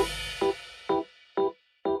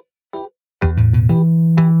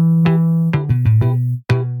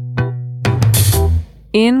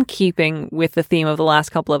 In keeping with the theme of the last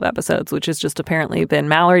couple of episodes, which has just apparently been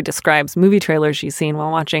Mallory describes movie trailers she's seen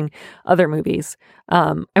while watching other movies,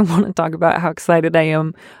 I want to talk about how excited I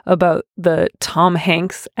am about the Tom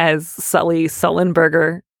Hanks as Sully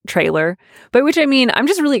Sullenberger trailer, by which I mean I'm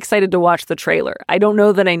just really excited to watch the trailer. I don't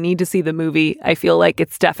know that I need to see the movie. I feel like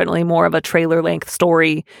it's definitely more of a trailer-length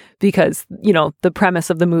story because, the premise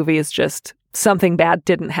of the movie is just something bad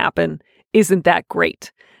didn't happen isn't that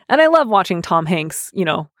great. And I love watching Tom Hanks,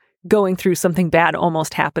 going through something bad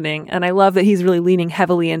almost happening. And I love that he's really leaning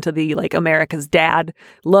heavily into the America's dad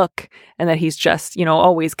look, and that he's just,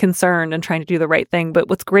 always concerned and trying to do the right thing. But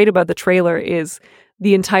what's great about the trailer is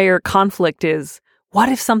the entire conflict is, what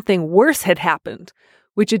if something worse had happened?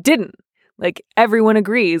 Which it didn't. Everyone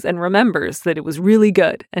agrees and remembers that it was really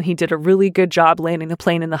good, and he did a really good job landing the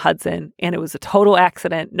plane in the Hudson, and it was a total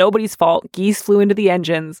accident, nobody's fault, geese flew into the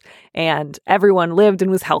engines, and everyone lived and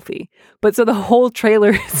was healthy. But so the whole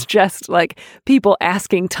trailer is just people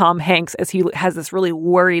asking Tom Hanks, as he has this really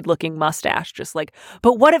worried looking mustache, just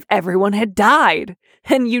but what if everyone had died?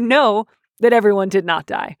 And that everyone did not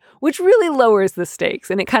die, which really lowers the stakes.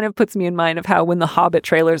 And it kind of puts me in mind of how when the Hobbit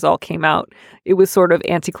trailers all came out, it was sort of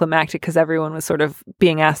anticlimactic because everyone was sort of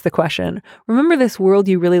being asked the question, remember this world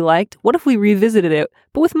you really liked? What if we revisited it,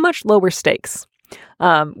 but with much lower stakes?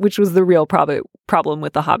 Which was the real problem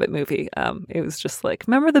with the Hobbit movie. It was just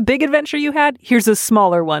remember the big adventure you had? Here's a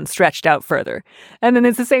smaller one stretched out further. And then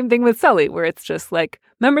it's the same thing with Sully, where it's just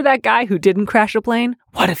remember that guy who didn't crash a plane?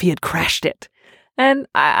 What if he had crashed it? And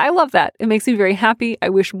I love that. It makes me very happy. I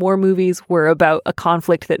wish more movies were about a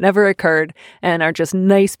conflict that never occurred and are just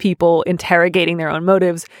nice people interrogating their own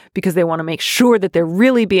motives because they want to make sure that they're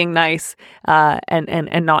really being nice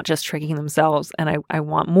and not just tricking themselves. And I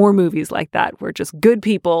want more movies like that where just good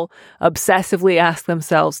people obsessively ask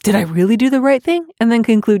themselves, did I really do the right thing? And then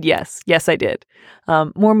conclude, yes, I did.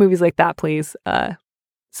 More movies like that, please.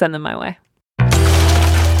 Send them my way.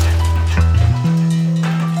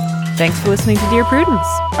 Thanks for listening to Dear Prudence.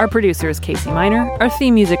 Our producer is Casey Miner. Our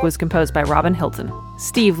theme music was composed by Robin Hilton.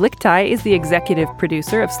 Steve Lichtai is the executive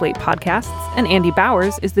producer of Slate Podcasts, and Andy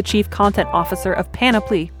Bowers is the chief content officer of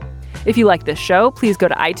Panoply. If you like this show, please go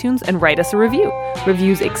to iTunes and write us a review.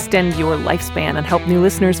 Reviews extend your lifespan and help new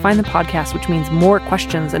listeners find the podcast, which means more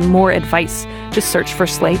questions and more advice. Just search for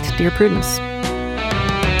Slate Dear Prudence.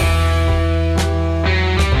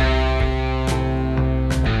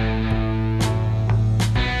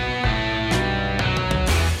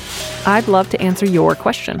 I'd love to answer your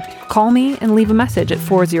question. Call me and leave a message at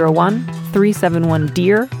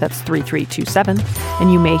 401-371-DEAR, that's 3327,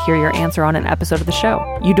 and you may hear your answer on an episode of the show.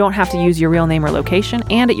 You don't have to use your real name or location,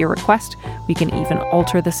 and at your request, we can even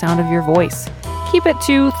alter the sound of your voice. Keep it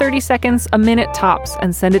to 30 seconds, a minute tops,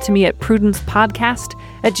 and send it to me at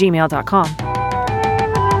prudencepodcast@gmail.com.